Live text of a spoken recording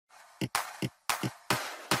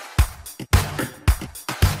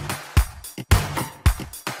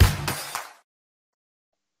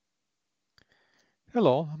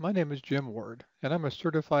Hello, my name is Jim Ward, and I'm a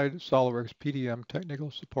certified SOLIDWORKS PDM technical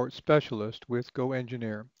support specialist with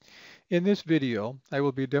GoEngineer. In this video, I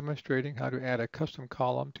will be demonstrating how to add a custom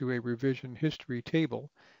column to a revision history table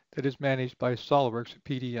that is managed by SOLIDWORKS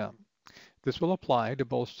PDM. This will apply to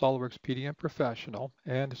both SOLIDWORKS PDM Professional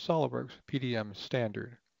and SOLIDWORKS PDM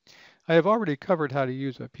Standard. I have already covered how to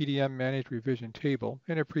use a PDM managed revision table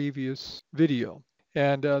in a previous video.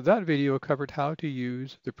 And that video covered how to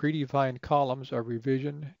use the predefined columns of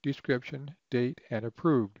revision, description, date, and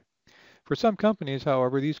approved. For some companies,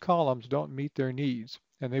 however, these columns don't meet their needs,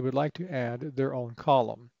 and they would like to add their own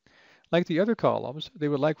column. Like the other columns, they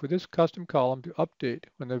would like for this custom column to update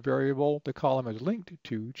when the variable the column is linked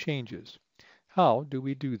to changes. How do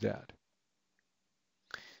we do that?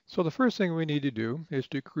 So the first thing we need to do is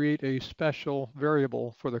to create a special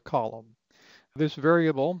variable for the column. This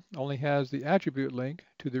variable only has the attribute link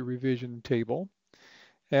to the revision table,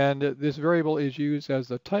 and this variable is used as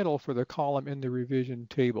the title for the column in the revision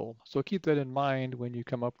table. So keep that in mind when you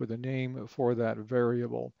come up with a name for that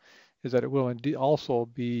variable, is that it will indeed also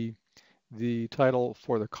be the title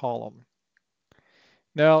for the column.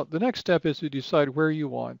 Now, the next step is to decide where you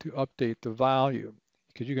want to update the value,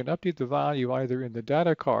 because you can update the value either in the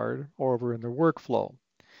data card or over in the workflow.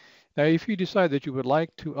 Now, if you decide that you would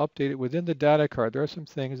like to update it within the data card, there are some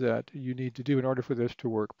things that you need to do in order for this to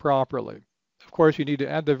work properly. Of course, you need to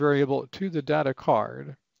add the variable to the data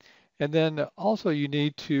card, and then also you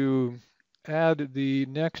need to add the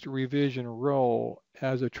next revision row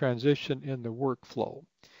as a transition in the workflow.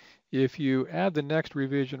 If you add the next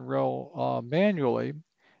revision row manually,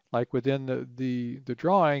 like within the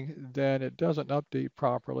drawing, then it doesn't update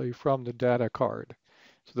properly from the data card.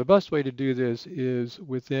 So the best way to do this is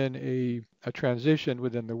within a transition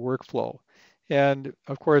within the workflow. And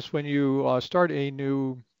of course, when you start a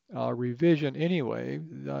new revision anyway,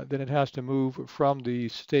 then it has to move from the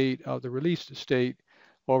state of the released state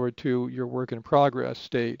over to your work in progress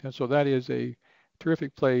state. And so that is a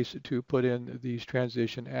terrific place to put in these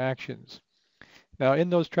transition actions. Now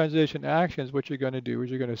in those transition actions, what you're going to do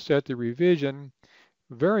is you're going to set the revision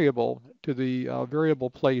variable to the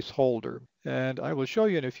variable placeholder. And I will show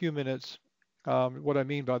you in a few minutes what I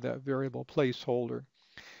mean by that variable placeholder.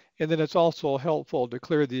 And then it's also helpful to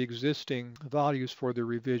clear the existing values for the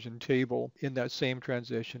revision table in that same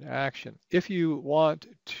transition action. If you want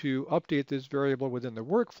to update this variable within the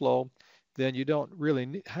workflow, then you don't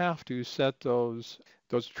really have to set those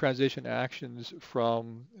transition actions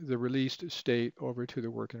from the released state over to the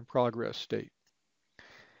work in progress state.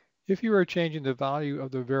 If you are changing the value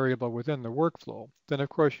of the variable within the workflow, then of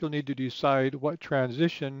course you'll need to decide what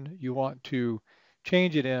transition you want to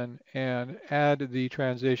change it in and add the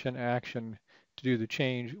transition action to do the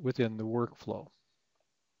change within the workflow.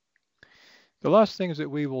 The last things that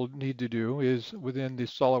we will need to do is within the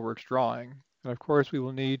SOLIDWORKS drawing. And of course we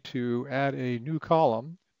will need to add a new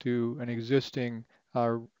column to an existing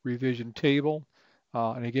revision table.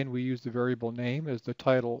 And again, we use the variable name as the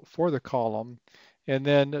title for the column. And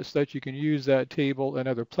then so that you can use that table in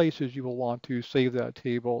other places, you will want to save that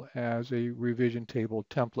table as a revision table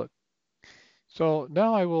template. So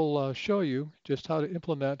now I will show you just how to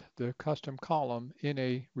implement the custom column in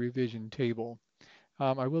a revision table.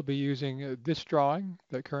 I will be using this drawing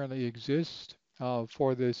that currently exists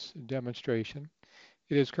for this demonstration.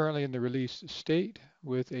 It is currently in the release state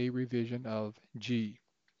with a revision of G.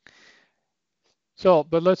 So,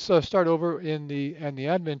 but let's start over in the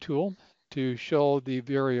admin tool to show the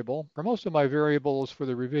variable. For most of my variables for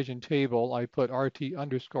the revision table, I put RT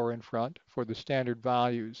underscore in front for the standard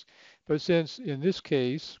values. But since in this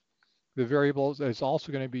case, the variable is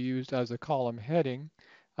also going to be used as a column heading,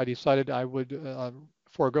 I decided I would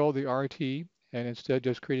forego the RT and instead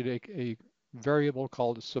just created a variable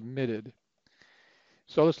called submitted.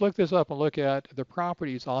 So let's look this up and look at the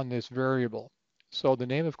properties on this variable. So the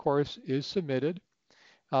name, of course, is submitted.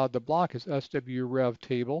 The block is SWRev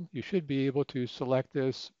table. You should be able to select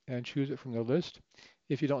this and choose it from the list.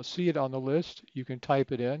 If you don't see it on the list, you can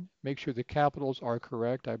type it in. Make sure the capitals are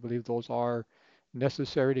correct. I believe those are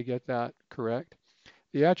necessary to get that correct.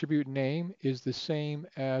 The attribute name is the same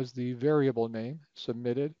as the variable name,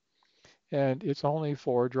 submitted, and it's only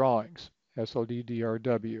for drawings,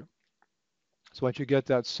 SOLIDWORKS. So once you get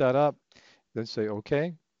that set up, then say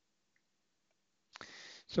OK.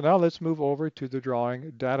 So now let's move over to the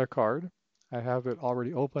drawing data card. I have it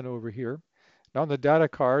already open over here. Now on the data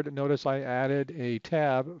card, notice I added a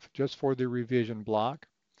tab just for the revision block.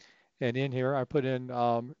 And in here, I put in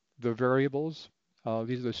the variables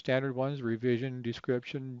These are the standard ones: revision,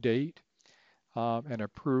 description, date, and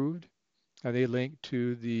approved. And they link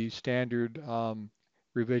to the standard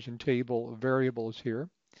revision table variables here.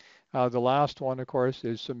 The last one, of course,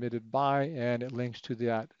 is submitted by, and it links to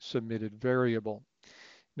that submitted variable.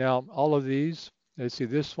 Now, all of these, let's see,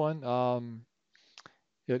 this one,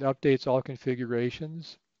 it updates all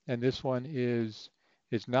configurations, and this one is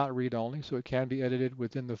not read-only, so it can be edited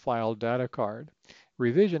within the file data card.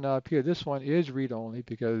 Revision up here, this one is read-only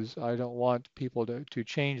because I don't want people to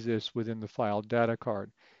change this within the file data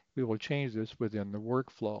card. We will change this within the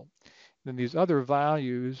workflow. Then these other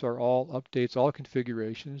values are all updates, all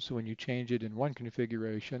configurations. So when you change it in one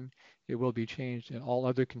configuration, it will be changed in all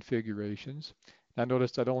other configurations. Now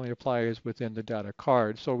notice that only applies within the data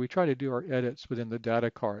card. So we try to do our edits within the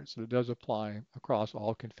data card. So it does apply across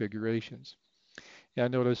all configurations.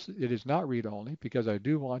 And notice it is not read-only because I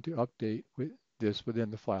do want to update this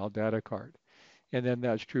within the file data card. And then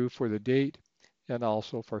that's true for the date and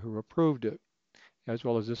also for who approved it, as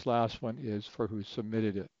well as this last one is for who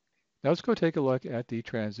submitted it. Now let's go take a look at the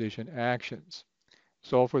transition actions.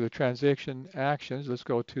 So for the transition actions, let's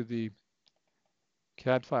go to the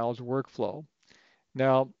CAD files workflow.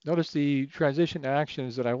 Now notice the transition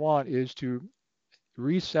actions that I want is to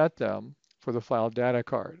reset them for the file data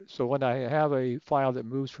card. So when I have a file that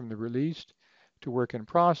moves from the released to work in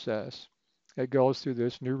process, it goes through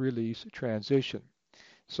this new release transition.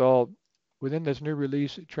 So within this new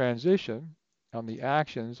release transition, on the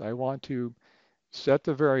actions, I want to set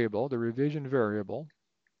the variable, the revision variable.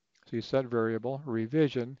 So you set variable,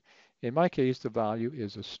 revision. In my case, the value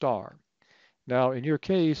is a star. Now, in your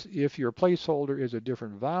case, if your placeholder is a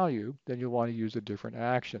different value, then you'll want to use a different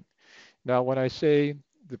action. Now, when I say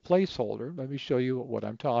the placeholder, let me show you what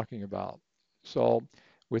I'm talking about. So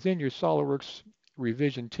within your SOLIDWORKS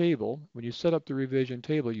revision table, when you set up the revision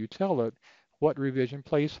table, you tell it what revision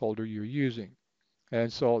placeholder you're using.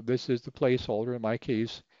 And so this is the placeholder. In my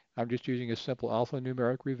case, I'm just using a simple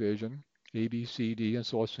alphanumeric revision, A, B, C, D, and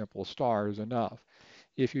so a simple star is enough.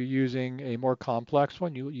 If you're using a more complex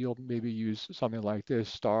one, you'll maybe use something like this,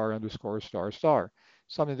 star underscore star star,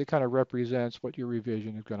 something that kind of represents what your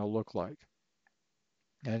revision is going to look like.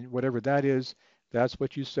 And whatever that is, that's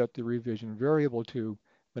what you set the revision variable to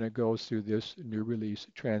when it goes through this new release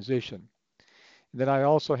transition. And then I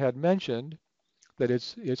also had mentioned that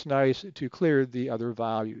it's nice to clear the other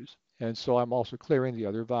values. And so I'm also clearing the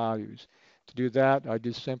other values. To do that, I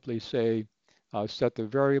just simply say set the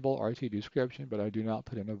variable RT description, but I do not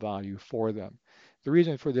put in a value for them. The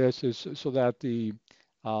reason for this is so that the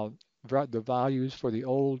values for the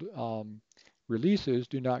old releases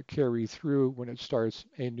do not carry through when it starts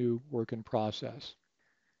a new work in process.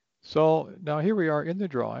 So now here we are in the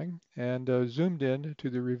drawing and zoomed in to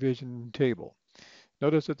the revision table.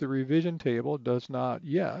 Notice that the revision table does not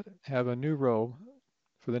yet have a new row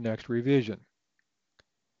for the next revision.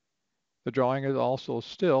 The drawing is also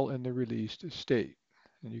still in the released state.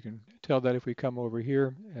 And you can tell that if we come over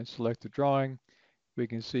here and select the drawing, we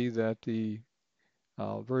can see that there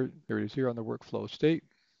it is here on the workflow state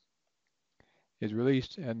is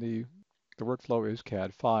released, and the workflow is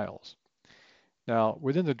CAD files. Now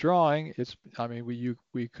within the drawing,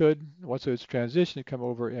 we could, once it's transitioned, come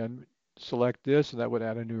over and select this, and that would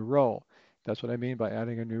add a new row. That's what I mean by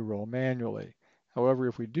adding a new row manually. However,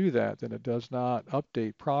 if we do that, then it does not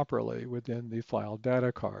update properly within the file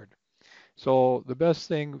data card. So the best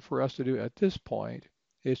thing for us to do at this point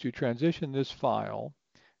is to transition this file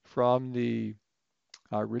from the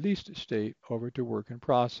released state over to work in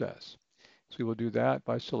process. So we will do that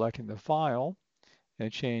by selecting the file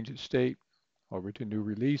and change state over to new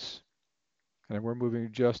release. And we're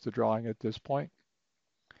moving just the drawing at this point.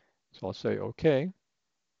 So I'll say OK.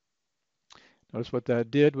 Notice what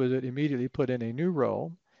that did was it immediately put in a new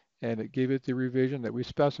row, and it gave it the revision that we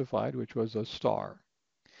specified, which was a star.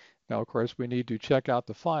 Now, of course, we need to check out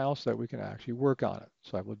the file so that we can actually work on it.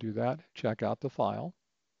 So I will do that, check out the file.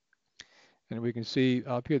 And we can see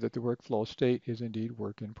up here that the workflow state is indeed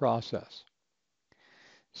work in process.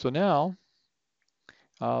 So now,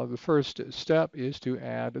 the first step is to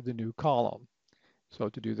add the new column. So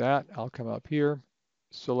to do that, I'll come up here,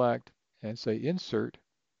 select, and say Insert,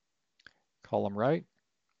 Column Right.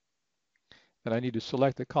 And I need to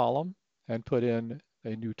select the column and put in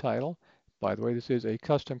a new title. By the way, this is a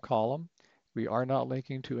custom column. We are not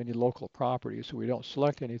linking to any local properties, so we don't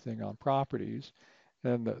select anything on properties.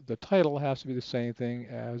 And the title has to be the same thing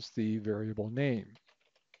as the variable name.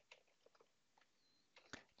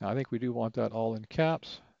 Now, I think we do want that all in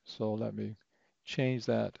caps, so let me change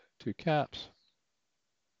that to caps.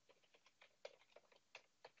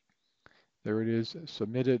 There it is,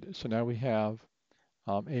 submitted. So now we have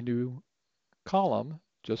a new column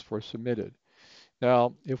just for submitted.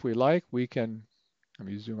 Now, if we like, we can, let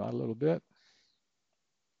me zoom out a little bit.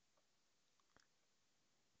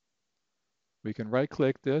 We can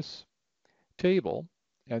right-click this table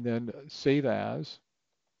and then save as.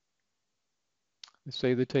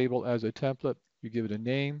 Save the table as a template. You give it a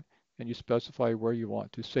name and you specify where you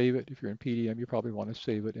want to save it. If you're in PDM, you probably want to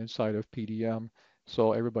save it inside of PDM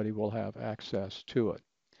so everybody will have access to it.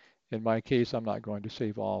 In my case, I'm not going to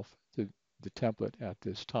save off the template at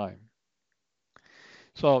this time.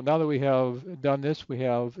 So now that we have done this, we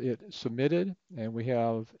have it submitted and we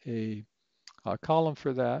have a column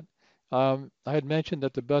for that. I had mentioned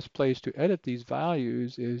that the best place to edit these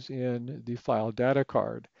values is in the file data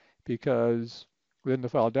card, because within the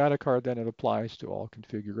file data card, then it applies to all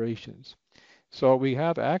configurations. So we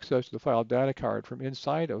have access to the file data card from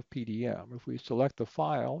inside of PDM. If we select the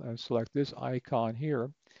file and select this icon here,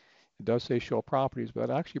 it does say show properties, but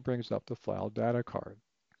it actually brings up the file data card.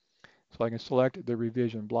 So I can select the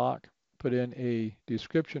revision block, put in a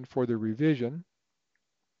description for the revision,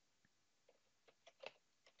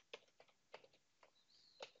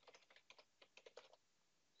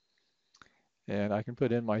 and I can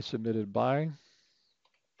put in my submitted by.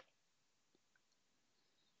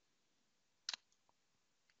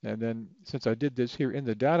 And then since I did this here in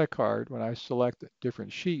the data card, when I select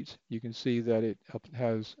different sheets, you can see that it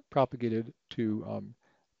has propagated to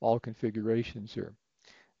all configurations here.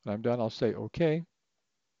 When I'm done, I'll say OK.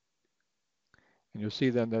 And you'll see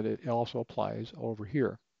then that it also applies over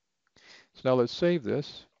here. So now let's save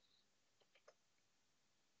this.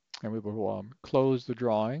 And we will close the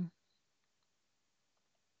drawing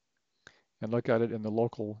and look at it in the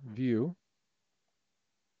local view.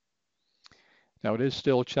 Now it is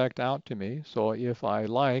still checked out to me, so if I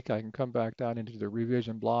like, I can come back down into the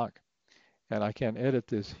revision block and I can edit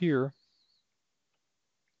this here,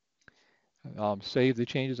 save the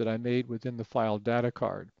changes that I made within the file data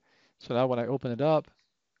card. So now when I open it up,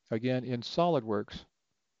 again in SOLIDWORKS,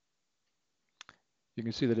 you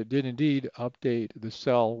can see that it did indeed update the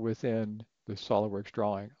cell within the SOLIDWORKS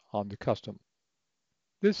drawing on the custom.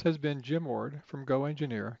 This has been Jim Ward from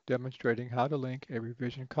GoEngineer demonstrating how to link a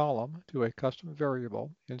revision column to a custom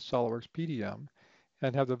variable in SOLIDWORKS PDM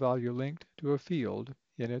and have the value linked to a field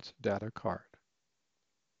in its data card.